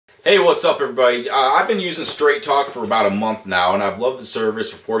Hey, what's up everybody? I've been using Straight Talk for about a month now, and I've loved the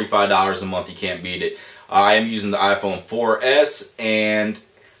service. For $45 a month, you can't beat it. I am using the iPhone 4S, and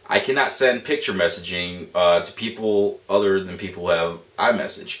I cannot send picture messaging to people other than people who have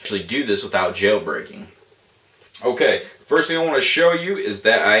iMessage. Actually do this without jailbreaking. Okay, first thing I want to show you is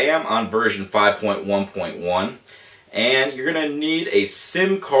that I am on version 5.1.1, and you're going to need a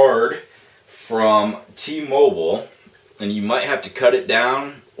SIM card from T-Mobile, and you might have to cut it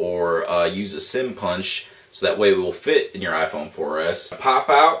down or use a SIM punch so that way it will fit in your iPhone 4S. Pop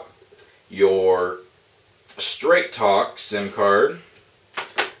out your Straight Talk SIM card,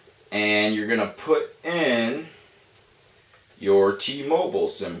 and you're going to put in your T-Mobile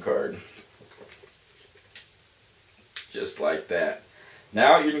SIM card. Just like that.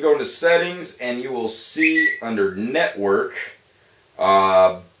 Now you're going to go into settings, and you will see under network,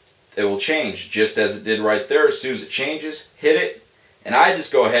 it will change just as it did right there. As soon as it changes, hit it. And I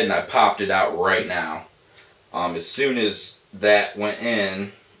just go ahead and I popped it out right now. As soon as that went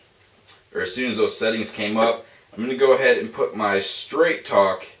in, or as soon as those settings came up, I'm going to go ahead and put my Straight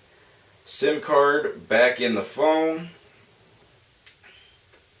Talk SIM card back in the phone.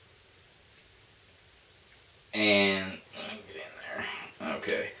 And get in there.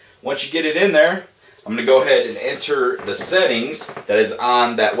 Okay. Once you get it in there, I'm going to go ahead and enter the settings that is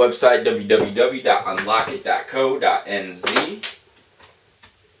on that website, www.unlockit.co.nz.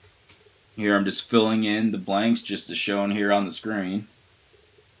 Here I'm just filling in the blanks just as shown here on the screen.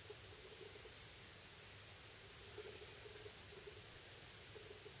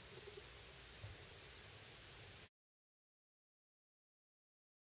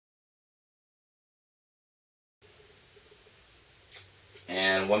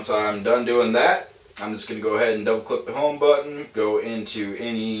 And once I'm done doing that, I'm just going to go ahead and double click the home button, go into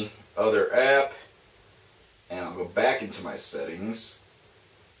any other app, and I'll go back into my settings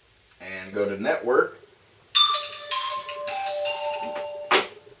and go to network.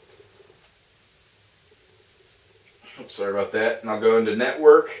 Oops, sorry about that. And I'll go into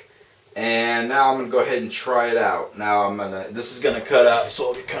network, and now I'm going to go ahead and try it out. Now this is going to cut out, so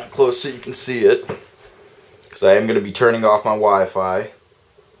I'll get kind of close so you can see it, because I am going to be turning off my Wi-Fi.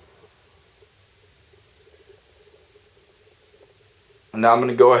 And now I'm going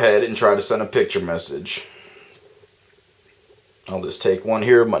to go ahead and try to send a picture message. I'll just take one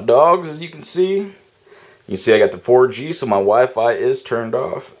here of my dogs, as you can see. You can see I got the 4G, so my Wi-Fi is turned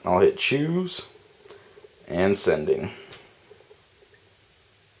off. I'll hit choose and sending.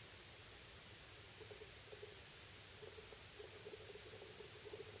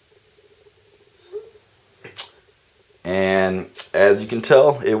 And as you can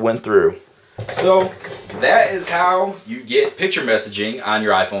tell, it went through. So that is how you get picture messaging on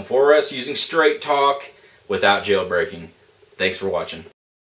your iPhone 4S using Straight Talk without jailbreaking. Thanks for watching.